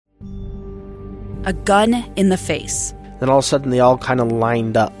a gun in the face. Then all of a sudden, they all kind of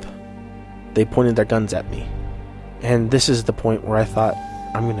lined up. They pointed their guns at me. And this is the point where I thought,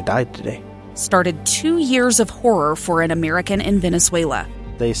 I'm going to die today. Started 2 years of horror for an American in Venezuela.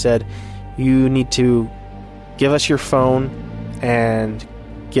 They said, you need to give us your phone and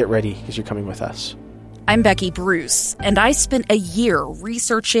get ready because you're coming with us. I'm Becky Bruce, and I spent a year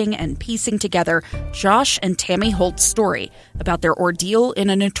researching and piecing together Josh and Tammy Holt's story about their ordeal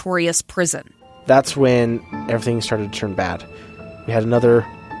in a notorious prison. That's when everything started to turn bad. We had another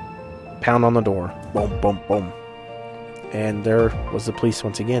pound on the door. Boom, boom, boom. And there was the police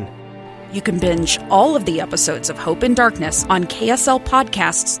once again. You can binge all of the episodes of Hope in Darkness on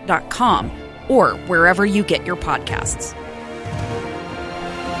KSLpodcasts.com or wherever you get your podcasts.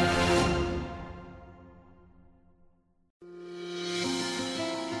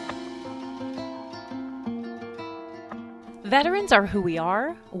 Veterans are who we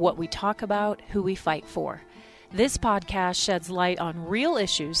are, what we talk about, who we fight for. This podcast sheds light on real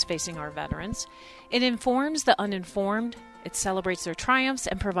issues facing our veterans. It informs the uninformed, it celebrates their triumphs,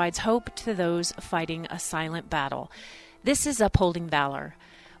 and provides hope to those fighting a silent battle. This is Upholding Valor.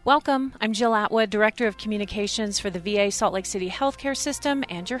 Welcome, I'm Jill Atwood, Director of Communications for the VA Salt Lake City Healthcare System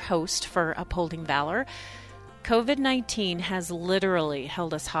and your host for Upholding Valor. COVID-19 has literally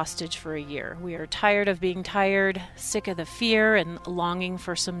held us hostage for a year. We are tired of being tired, sick of the fear, and longing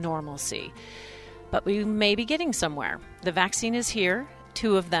for some normalcy. But we may be getting somewhere. The vaccine is here,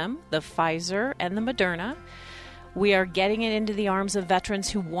 2 of them, the Pfizer and the Moderna. We are getting it into the arms of veterans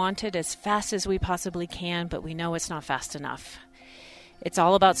who want it as fast as we possibly can, but we know it's not fast enough. It's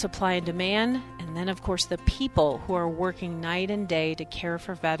all about supply and demand, and then, of course, the people who are working night and day to care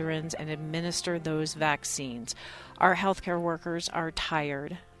for veterans and administer those vaccines. Our healthcare workers are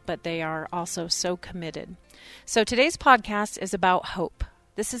tired, but they are also so committed. So today's podcast is about hope.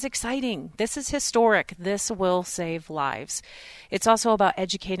 This is exciting. This is historic. This will save lives. It's also about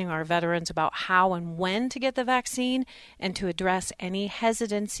educating our veterans about how and when to get the vaccine and to address any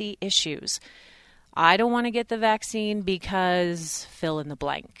hesitancy issues. I don't want to get the vaccine because fill in the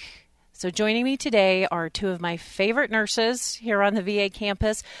blank. So joining me today are 2 of my favorite nurses here on the VA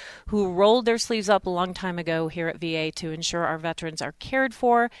campus who rolled their sleeves up a long time ago here at VA to ensure our veterans are cared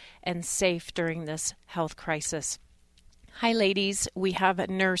for and safe during this health crisis. Hi, ladies. We have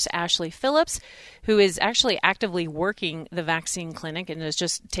Nurse Ashley Phillips, who is actually actively working the vaccine clinic and is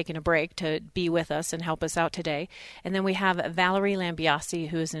just taking a break to be with us and help us out today. And then we have Valerie Lambiasi,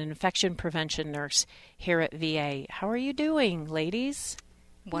 who is an infection prevention nurse here at VA. How are you doing, ladies?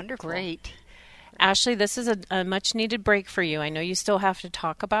 Wonderful. Great. Ashley, this is a much-needed break for you. I know you still have to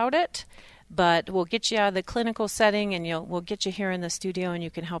talk about it, but we'll get you out of the clinical setting and we'll get you here in the studio and you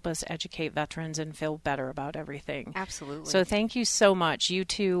can help us educate veterans and feel better about everything. Absolutely. So thank you so much. You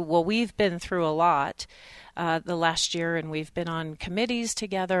two, well, we've been through a lot the last year, and we've been on committees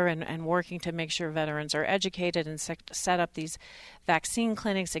together and working to make sure veterans are educated and set up these vaccine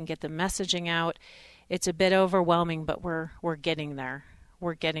clinics and get the messaging out. It's a bit overwhelming, but we're getting there.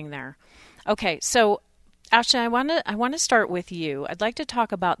 We're getting there. Okay, so Ashley, I want to start with you. I'd like to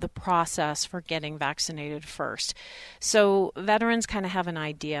talk about the process for getting vaccinated first. So veterans kind of have an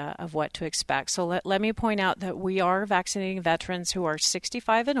idea of what to expect. So let me point out that we are vaccinating veterans who are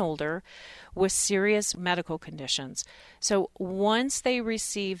 65 and older with serious medical conditions. So once they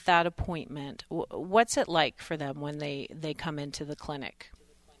receive that appointment, what's it like for them when they come into the clinic?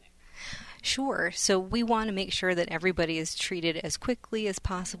 Sure. So we want to make sure that everybody is treated as quickly as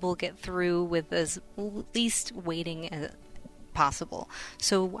possible, get through with as least waiting as possible.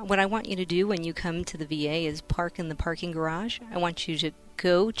 So what I want you to do when you come to the VA is park in the parking garage. I want you to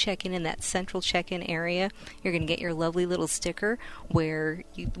go check in that central check-in area. You're going to get your lovely little sticker where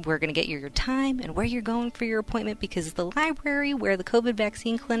we're going to get your time and where you're going for your appointment, because the library where the COVID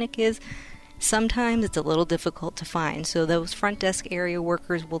vaccine clinic is, sometimes it's a little difficult to find, so those front desk area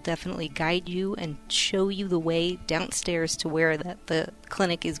workers will definitely guide you and show you the way downstairs to where the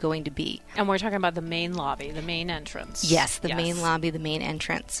clinic is going to be. And we're talking about the main lobby, the main entrance. Yes, the main lobby, the main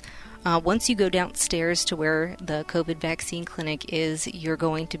entrance. Once you go downstairs to where the COVID vaccine clinic is, you're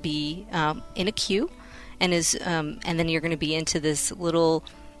going to be in a queue, and then you're going to be into this little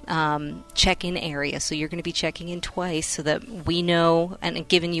check-in area. So you're going to be checking in twice so that we know, and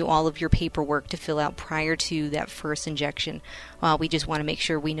giving you all of your paperwork to fill out prior to that first injection. We just want to make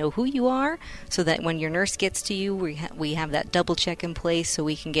sure we know who you are so that when your nurse gets to you, we have that double check in place so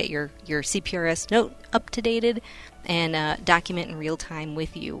we can get your CPRS note up-to-dated and document in real time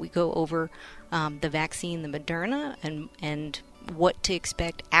with you. We go over the vaccine, the Moderna, and what to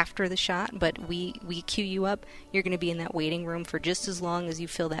expect after the shot, but we queue you up. You're going to be in that waiting room for just as long as you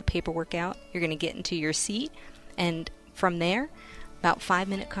fill that paperwork out. You're going to get into your seat, and from there, about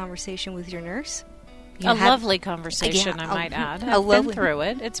 5-minute conversation with your nurse. Lovely conversation, I might add. I've been through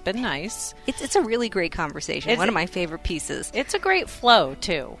it. It's been nice. It's a really great conversation. One of my favorite pieces. It's a great flow,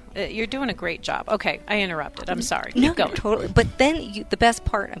 too. You're doing a great job. Okay, I interrupted. I'm sorry. No, Keep going. Totally. But then the best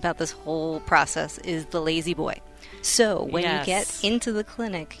part about this whole process is the lazy boy. So when you get into the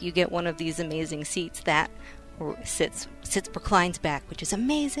clinic, you get one of these amazing seats that reclines back, which is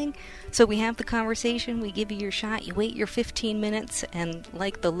amazing. So we have the conversation, we give you your shot, you wait your 15 minutes, and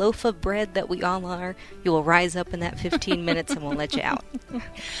like the loaf of bread that we all are, you will rise up in that 15 minutes and we'll let you out.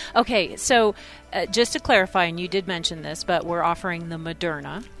 Okay, so just to clarify, and you did mention this, but we're offering the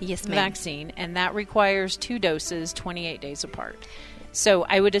Moderna vaccine, and that requires 2 doses 28 days apart. So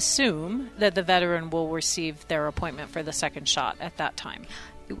I would assume that the veteran will receive their appointment for the second shot at that time.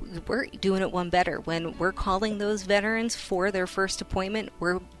 We're doing it one better. When we're calling those veterans for their first appointment,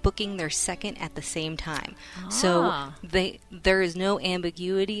 we're booking their second at the same time. So there is no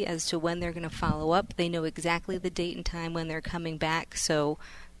ambiguity as to when they're going to follow up. They know exactly the date and time when they're coming back. So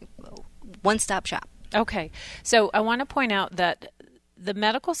one-stop shop. Okay. So I want to point out that the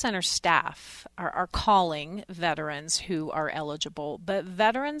medical center staff are calling veterans who are eligible, but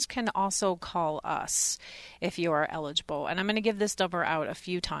veterans can also call us if you are eligible. And I'm going to give this number out a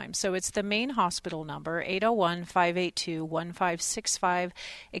few times. So it's the main hospital number, 801-582-1565,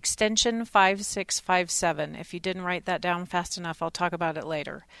 extension 5657. If you didn't write that down fast enough, I'll talk about it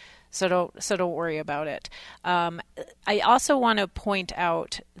later. So don't worry about it. I also want to point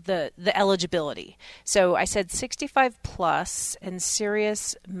out the eligibility. So I said 65 plus and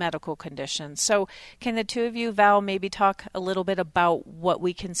serious medical conditions. So can the two of you, Val, maybe talk a little bit about what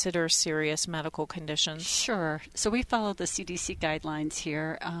we consider serious medical conditions? Sure. So we follow the CDC guidelines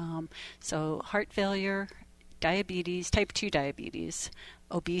here. So heart failure, diabetes, type 2 diabetes,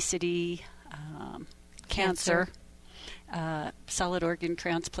 obesity, cancer. Solid organ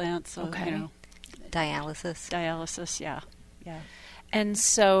transplant, so dialysis, yeah. And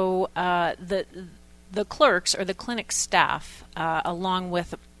so the clerks or the clinic staff, along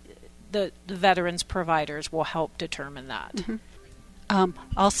with the veterans providers, will help determine that. Mm-hmm.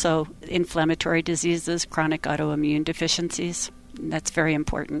 Also, inflammatory diseases, chronic autoimmune deficiencies. That's very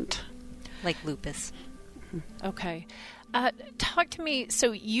important. Like lupus. Mm-hmm. Okay. Talk to me.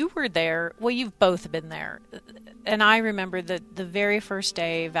 So you were there. Well, you've both been there. And I remember the very first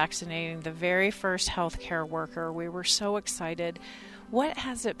day vaccinating the very first healthcare worker. We were so excited. What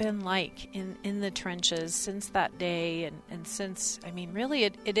has it been like in the trenches since that day? And since, I mean, really,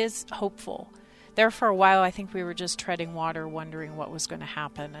 it is hopeful. There for a while, I think we were just treading water, wondering what was going to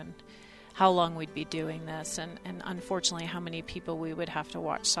happen and how long we'd be doing this, and unfortunately how many people we would have to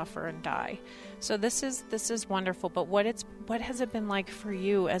watch suffer and die. So this is wonderful. But what has it been like for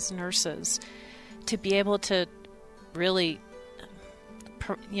you as nurses to be able to really,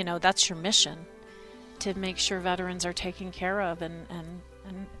 that's your mission, to make sure veterans are taken care of and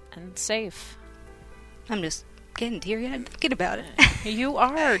safe? I'm just getting teary-eyed thinking about it. You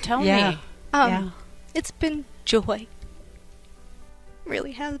are. Tell me. It's been joy.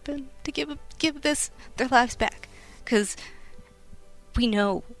 Really has been to give this their lives back, because we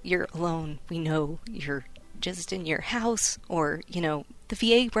know you're alone, we know you're just in your house, or the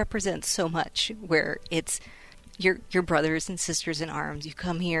VA represents so much, where it's your brothers and sisters in arms. You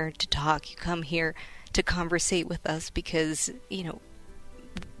come here to talk, you come here to conversate with us, because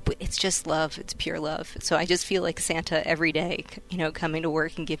it's just love, it's pure love. So I just feel like Santa every day, coming to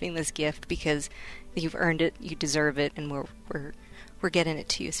work and giving this gift, because you've earned it, you deserve it, and we're getting it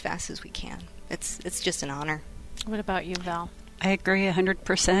to you as fast as we can. It's just an honor. What about you, Val? I agree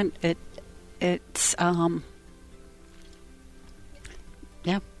 100%. It's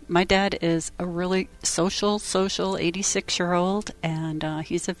my dad is a really social 86-year-old, and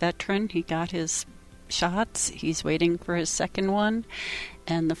he's a veteran. He got his shots. He's waiting for his second one,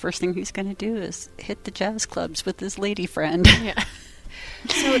 and the first thing he's going to do is hit the jazz clubs with his lady friend. Yeah.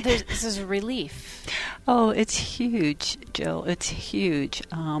 So this is a relief. Oh, it's huge, Jill. It's huge.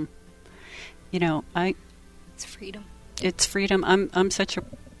 It's freedom. It's freedom. I'm such a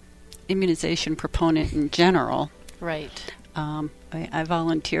immunization proponent in general. Right. I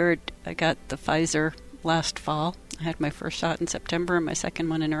volunteered. I got the Pfizer last fall. I had my first shot in September and my second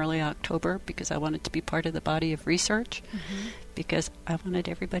one in early October, because I wanted to be part of the body of research, because I wanted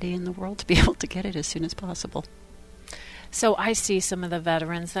everybody in the world to be able to get it as soon as possible. So I see some of the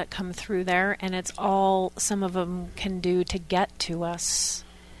veterans that come through there, and it's all some of them can do to get to us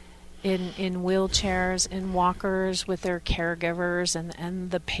in wheelchairs, in walkers with their caregivers,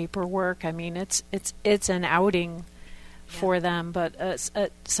 and the paperwork. I mean, it's an outing for them, but it's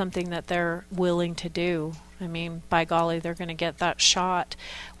something that they're willing to do. I mean, by golly, they're going to get that shot.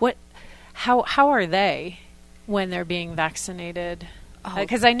 How are they when they're being vaccinated?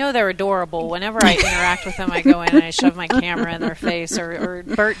 Because I know they're adorable. Whenever I interact with them, I go in and I shove my camera in their face, or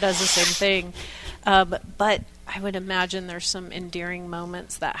Bert does the same thing. But I would imagine there's some endearing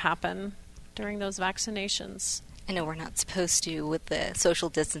moments that happen during those vaccinations. I know we're not supposed to with the social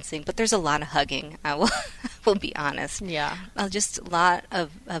distancing, but there's a lot of hugging. I will be honest. Yeah. Just a lot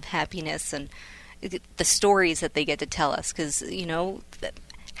of happiness and the stories that they get to tell us, because,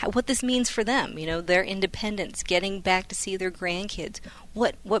 what this means for them, their independence, getting back to see their grandkids,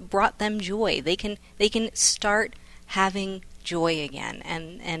 what brought them joy. They can start having joy again,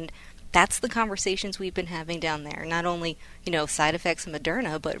 and that's the conversations we've been having down there. Not only, side effects of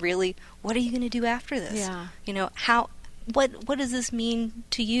Moderna, but really, what are you going to do after this? Yeah. What does this mean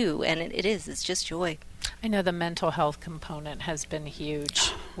to you? And it's just joy. I know the mental health component has been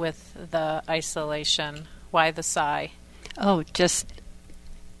huge with the isolation. Why the sigh? Oh, just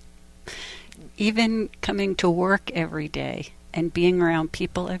even coming to work every day and being around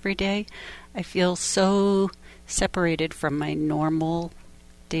people every day, I feel so separated from my normal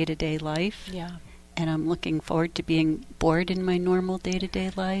day-to-day life. Yeah. And I'm looking forward to being bored in my normal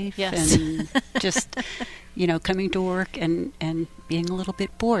day-to-day life. Yes. And just, coming to work and being a little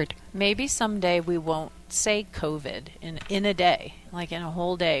bit bored. Maybe someday we won't say COVID in a day, like in a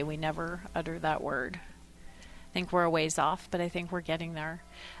whole day. We never utter that word. I think we're a ways off, but I think we're getting there.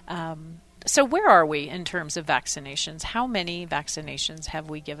 So where are we in terms of vaccinations? How many vaccinations have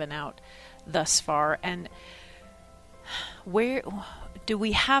we given out thus far? And where do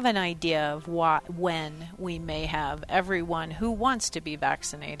we have an idea of when we may have everyone who wants to be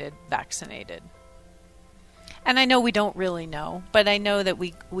vaccinated? And I know we don't really know, but I know that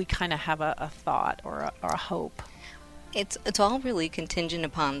we kind of have a thought or a hope. It's all really contingent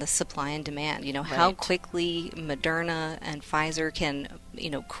upon the supply and demand. How Right. quickly Moderna and Pfizer can,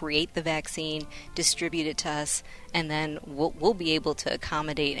 create the vaccine, distribute it to us, and then we'll be able to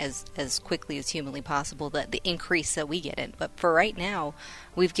accommodate as quickly as humanly possible the increase that we get in. But for right now,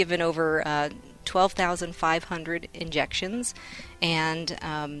 we've given over 12,500 injections, and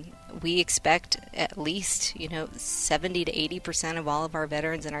we expect at least 70 to 80% of all of our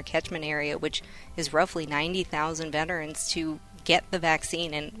veterans in our catchment area, which is roughly 90,000 veterans, to get the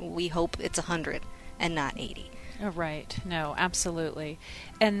vaccine, and we hope it's 100 and not 80. Oh, right. No, absolutely.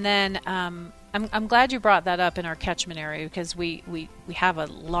 And then I'm glad you brought that up in our catchment area, because we have a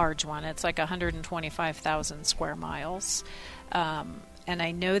large one. It's like 125,000 square miles. And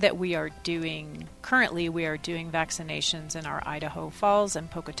I know that currently we are doing vaccinations in our Idaho Falls and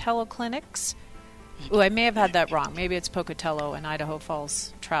Pocatello clinics. Oh, I may have had that wrong. Maybe it's Pocatello, and Idaho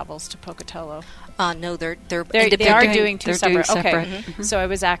Falls travels to Pocatello. No, they're They are doing two separate. separate. Okay, Mm-hmm. So I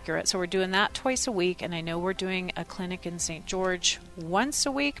was accurate. So we're doing that twice a week, and I know we're doing a clinic in St. George once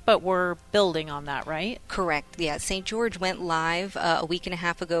a week, but we're building on that, right? Correct. Yeah, St. George went live a week and a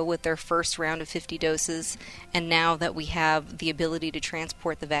half ago with their first round of 50 doses, and now that we have the ability to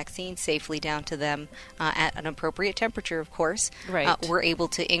transport the vaccine safely down to them at an appropriate temperature, of course, Right. We're able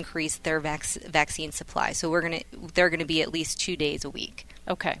to increase their vaccine supply. So they're gonna be at least 2 days a week.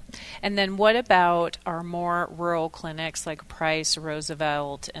 Okay. And then what about our more rural clinics like Price,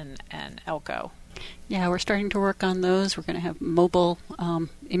 Roosevelt, and Elko? Yeah, we're starting to work on those. We're going to have mobile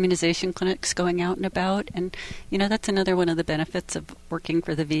immunization clinics going out and about. And, that's another one of the benefits of working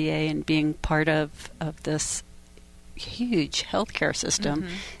for the VA and being part of this huge healthcare system,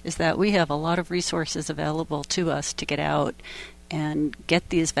 is that we have a lot of resources available to us to get out and get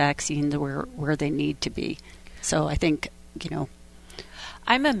these vaccines where they need to be. So I think,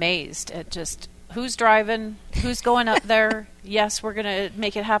 I'm amazed at just who's driving, who's going up there. Yes, we're going to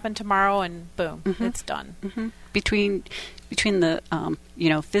make it happen tomorrow, and boom, it's done. Mm-hmm. Between the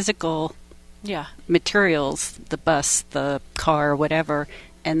physical materials, the bus, the car, whatever,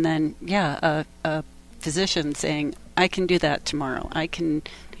 and then a physician saying, I can do that tomorrow. I can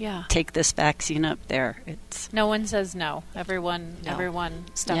take this vaccine up there. No one says no. Everyone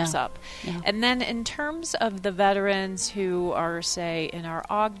steps up. Yeah. And then in terms of the veterans who are, say, in our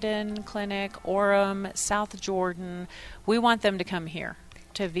Ogden clinic, Orem, South Jordan, we want them to come here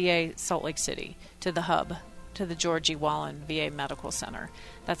to VA Salt Lake City, to the hub, to the George E. Wallen VA Medical Center.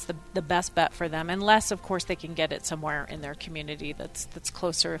 That's the best bet for them, unless, of course, they can get it somewhere in their community that's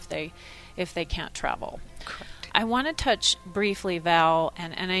closer if they can't travel. Correct. I want to touch briefly, Val,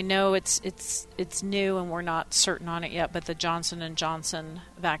 and I know it's new and we're not certain on it yet, but the Johnson & Johnson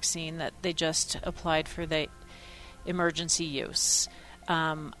vaccine that they just applied for the emergency use.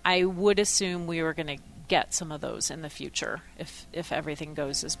 I would assume we were going to get some of those in the future if everything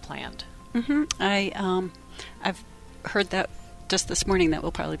goes as planned. Mm-hmm. I've heard that just this morning that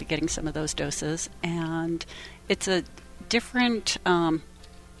we'll probably be getting some of those doses, and it's a different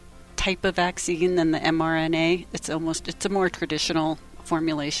type of vaccine than the mRNA. It's a more traditional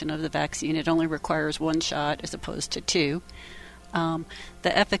formulation of the vaccine. It only requires one shot as opposed to two. The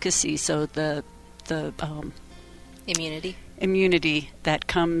efficacy, so the immunity that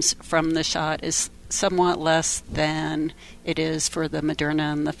comes from the shot is somewhat less than it is for the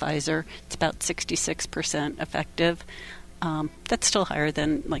Moderna and the Pfizer. It's about 66% effective. That's still higher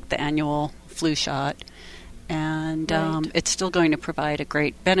than like the annual flu shot. And Right. It's still going to provide a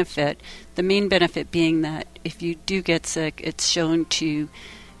great benefit. The main benefit being that if you do get sick, it's shown to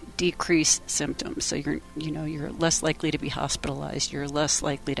decrease symptoms. So you're less likely to be hospitalized. You're less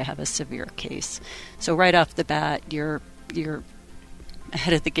likely to have a severe case. So right off the bat, you're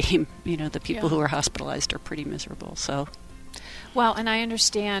ahead of the game. The people who are hospitalized are pretty miserable. So, Well, and I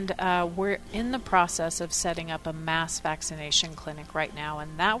understand we're in the process of setting up a mass vaccination clinic right now,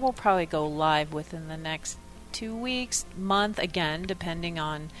 and that will probably go live within the next 2 weeks, month, again, depending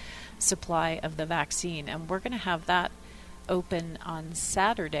on supply of the vaccine. And we're going to have that open on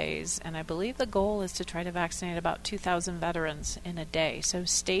Saturdays, and I believe the goal is to try to vaccinate about 2,000 veterans in a day. So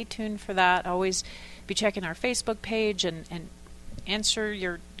stay tuned for that. Always be checking our Facebook page and answer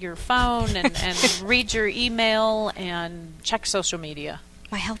your phone and read your email and check social media.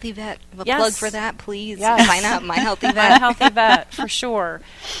 My Healthy Vet. A Yes. plug for that, please. Yes. Sign up, My Healthy My Vet. Healthy Vet, for sure,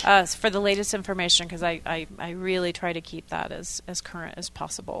 for the latest information, because I really try to keep that as current as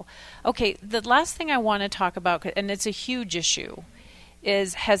possible. Okay, the last thing I want to talk about, and it's a huge issue,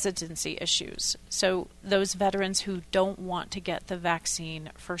 is hesitancy issues. So those veterans who don't want to get the vaccine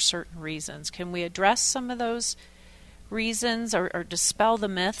for certain reasons. Can we address some of those reasons or dispel the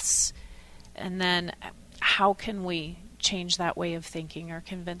myths? And then how can we change that way of thinking or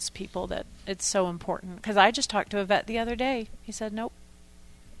convince people that it's so important? Because I just talked to a vet the other day. He said, nope,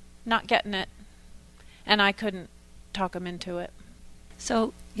 not getting it. And I couldn't talk him into it.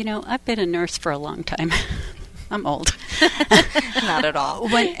 So I've been a nurse for a long time. I'm old. Not at all.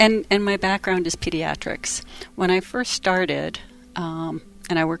 And my background is pediatrics. When I first started, and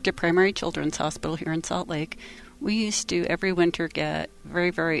I worked at Primary Children's Hospital here in Salt Lake, we used to every winter get very,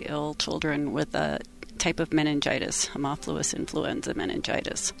 very ill children with a type of meningitis, Haemophilus influenza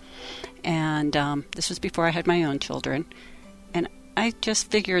meningitis. And this was before I had my own children. And I just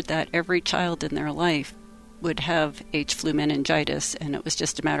figured that every child in their life would have H. flu meningitis, and it was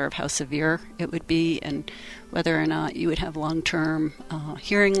just a matter of how severe it would be and whether or not you would have long-term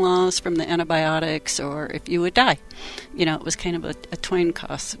hearing loss from the antibiotics or if you would die. It was kind of a coin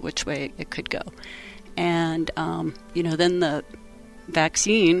toss which way it could go. And, then the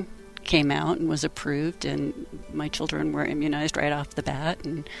vaccine came out and was approved, and my children were immunized right off the bat.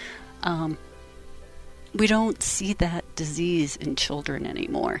 And we don't see that disease in children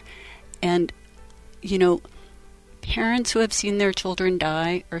anymore. And, parents who have seen their children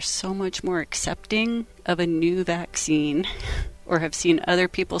die are so much more accepting of a new vaccine or have seen other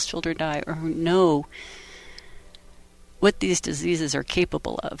people's children die or who know what these diseases are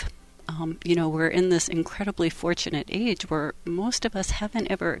capable of. We're in this incredibly fortunate age where most of us haven't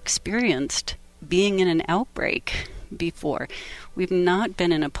ever experienced being in an outbreak before. We've not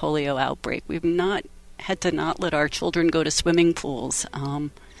been in a polio outbreak. We've not had to not let our children go to swimming pools.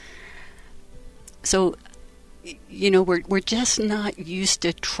 So we're just not used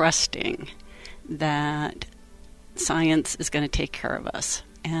to trusting that science is going to take care of us.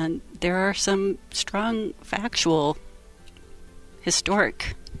 And there are some strong factual,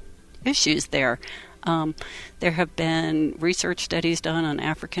 historic issues there. There have been research studies done on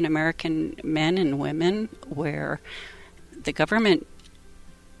African American men and women where the government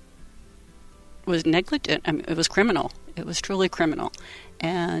was negligent. I mean, it was criminal. It was truly criminal.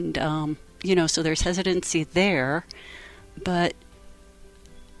 And, so there's hesitancy there. But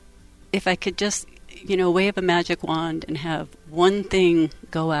if I could just, wave a magic wand and have one thing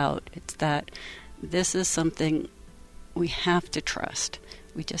go out, it's that this is something we have to trust.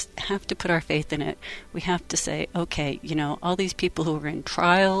 We just have to put our faith in it. We have to say, okay, all these people who are in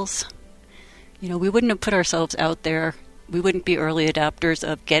trials, we wouldn't have put ourselves out there. We wouldn't be early adopters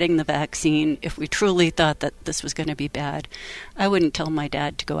of getting the vaccine if we truly thought that this was going to be bad. I wouldn't tell my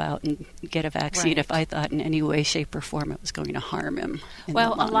dad to go out and get a vaccine if I thought in any way, shape, or form it was going to harm him in the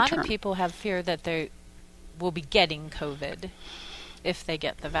long a lot term. of people have fear that will be getting COVID if they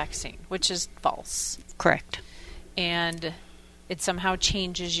get the vaccine, which is false. Correct. And it somehow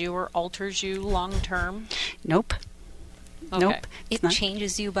changes you or alters you long term. Nope. Okay. Nope. It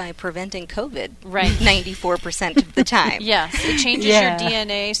changes you by preventing COVID, Right. 94% of the time. Yes, it changes Yeah. your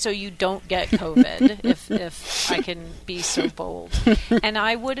DNA so you don't get COVID, if I can be so bold. And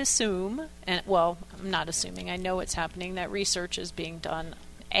I would assume, and well, I'm not assuming, I know it's happening, that research is being done,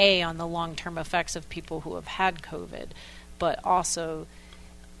 on the long-term effects of people who have had COVID, but also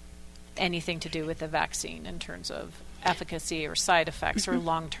anything to do with the vaccine in terms of efficacy or side effects or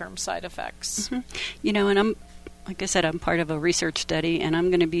long-term side effects. You know, and like I said, I'm part of a research study, and I'm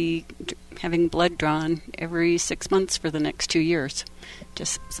going to be having blood drawn every 6 months for the next 2 years,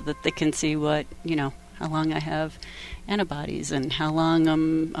 just so that they can see how long I have antibodies and how long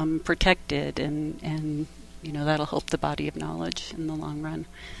I'm protected, and that'll help the body of knowledge in the long run.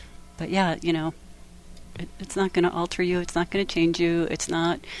 But yeah, it's not going to alter you. It's not going to change you. It's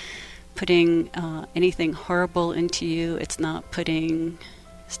not putting anything horrible into you. It's not putting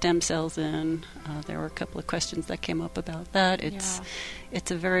stem cells in. There were a couple of questions that came up about that.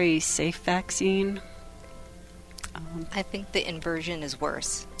 It's a very safe vaccine. I think the inversion is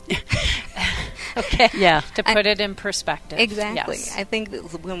worse. Okay. Yeah. To put it in perspective. Exactly. Yes. I think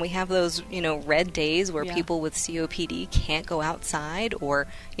that when we have those, red days where Yeah. people with COPD can't go outside, or,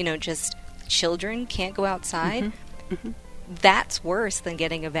 just children can't go outside, that's worse than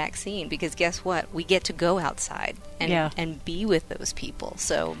getting a vaccine, because guess what? We get to go outside and be with those people.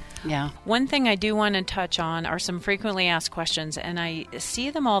 So Yeah. One thing I do want to touch on are some frequently asked questions, and I see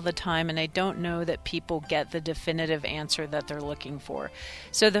them all the time, and I don't know that people get the definitive answer that they're looking for.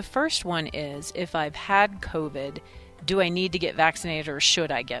 So the first one is, if I've had COVID, do I need to get vaccinated or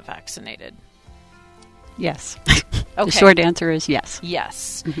should I get vaccinated? Yes. Okay. The short answer is yes.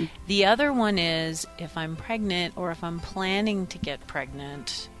 Yes. The other one is, if I'm pregnant or if I'm planning to get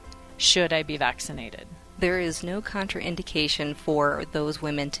pregnant, should I be vaccinated? there is no contraindication for those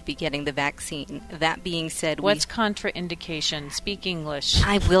women to be getting the vaccine. That being said, what's contraindication? Speak English.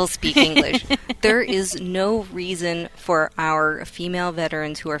 I will speak English. There is no reason for our female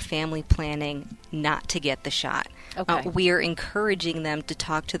veterans who are family planning not to get the shot. Okay. We are encouraging them to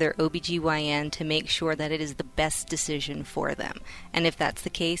talk to their OBGYN to make sure that it is the best decision for them. And if that's the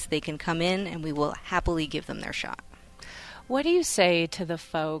case, they can come in and we will happily give them their shot. What do you say to the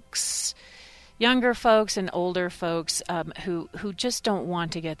folks, younger folks and older folks, who just don't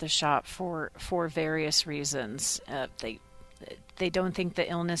want to get the shot for various reasons? They don't think the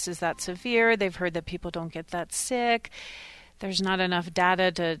illness is that severe. They've heard that people don't get that sick. There's not enough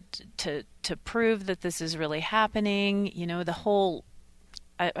data to prove that this is really happening. You know, the whole,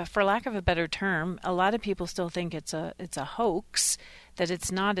 for lack of a better term, a lot of people still think it's a hoax, that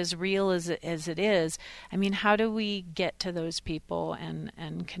it's not as real as it is. I mean, how do we get to those people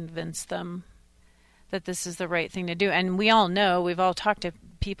and convince them that this is the right thing to do? And we all know, we've all talked to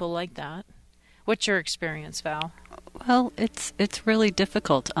people like that. What's your experience, Val? Well, it's really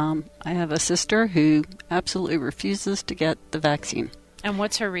difficult. I have a sister who absolutely refuses to get the vaccine. And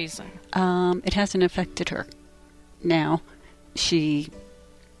what's her reason? It hasn't affected her. Now, she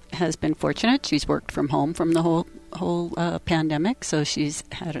has been fortunate. She's worked from home from the whole pandemic, so she's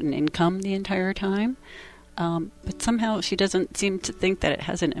had an income the entire time. But somehow she doesn't seem to think that it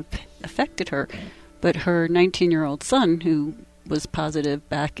hasn't affected her. But her 19-year-old son, who was positive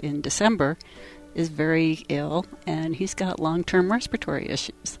back in December, is very ill, and he's got long-term respiratory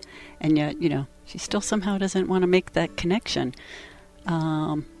issues. And yet, she still somehow doesn't want to make that connection.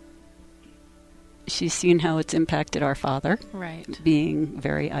 She's seen how it's impacted our father, Right. being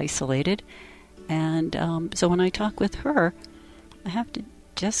very isolated. And so when I talk with her, I have to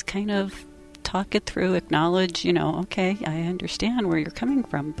just kind of talk it through, acknowledge, okay, I understand where you're coming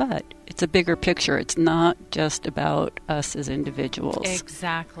from, but it's a bigger picture. It's not just about us as individuals.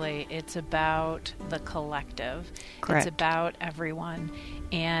 Exactly. It's about the collective. Correct. It's about everyone.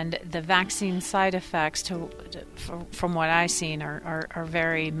 And the vaccine side effects, from what I've seen, are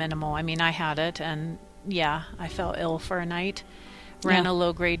very minimal. I mean, I had it, and yeah, I felt ill for a night, ran a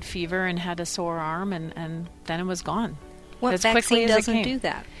low-grade fever, and had a sore arm, and then it was gone. What As quickly vaccine as it doesn't came. do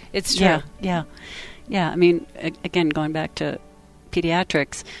that? It's true. Yeah. I mean, again, going back to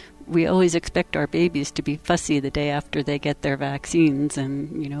pediatrics, we always expect our babies to be fussy the day after they get their vaccines, and,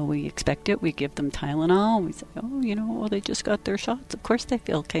 we expect it. We give them Tylenol. We say, well, they just got their shots. Of course they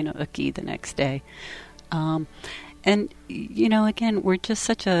feel kind of icky the next day. And, again, we're just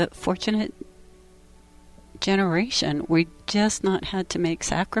such a fortunate generation. We just not had to make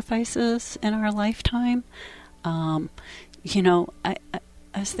sacrifices in our lifetime.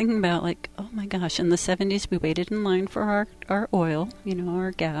 I was thinking about, like, oh my gosh, in the 70s we waited in line for our oil,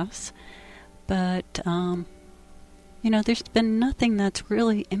 our gas. But, there's been nothing that's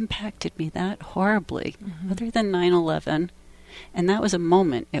really impacted me that horribly, other than 9/11. And that was a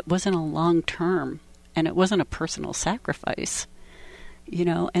moment. It wasn't a long term, and it wasn't a personal sacrifice,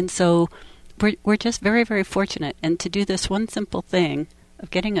 And so we're just very, very fortunate. And to do this one simple thing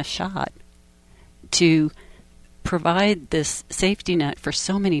of getting a shot to provide this safety net for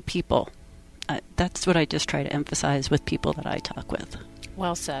so many people, that's what I just try to emphasize with people that I talk with.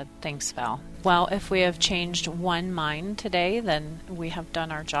 Well said. Thanks, Val. Well, if we have changed one mind today, then we have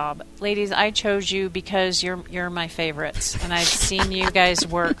done our job. Ladies, I chose you because you're my favorites, and I've seen you guys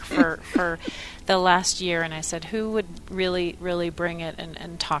work for the last year, and I said, who would really, really bring it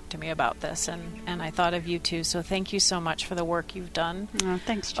and talk to me about this? And I thought of you too, so thank you so much for the work you've done. Oh,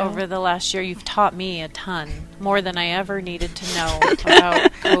 thanks, Jill. Over the last year. You've taught me a ton, more than I ever needed to know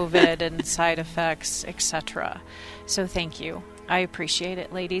about COVID and side effects, etc. So thank you. I appreciate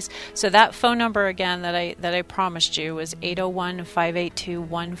it, ladies. So that phone number again that I promised you was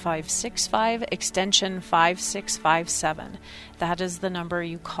 801-582-1565, extension 5657. That is the number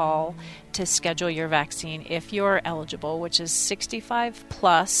you call to schedule your vaccine if you're eligible, which is 65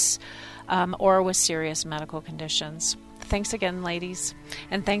 plus or with serious medical conditions. Thanks again, ladies.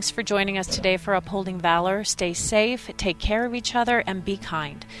 And thanks for joining us today for Upholding Valor. Stay safe, take care of each other, and be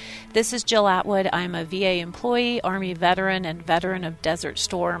kind. This is Jill Atwood. I'm a VA employee, Army veteran, and veteran of Desert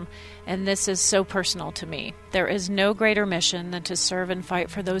Storm, and this is so personal to me. There is no greater mission than to serve and fight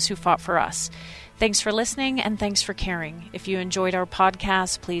for those who fought for us. Thanks for listening, and thanks for caring. If you enjoyed our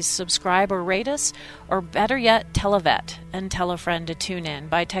podcast, please subscribe or rate us, or better yet, tell a vet and tell a friend to tune in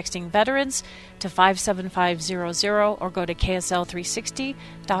by texting veterans to 57500 or go to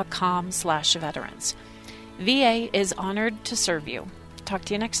ksl360.com/veterans. VA is honored to serve you. Talk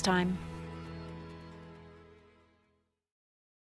to you next time.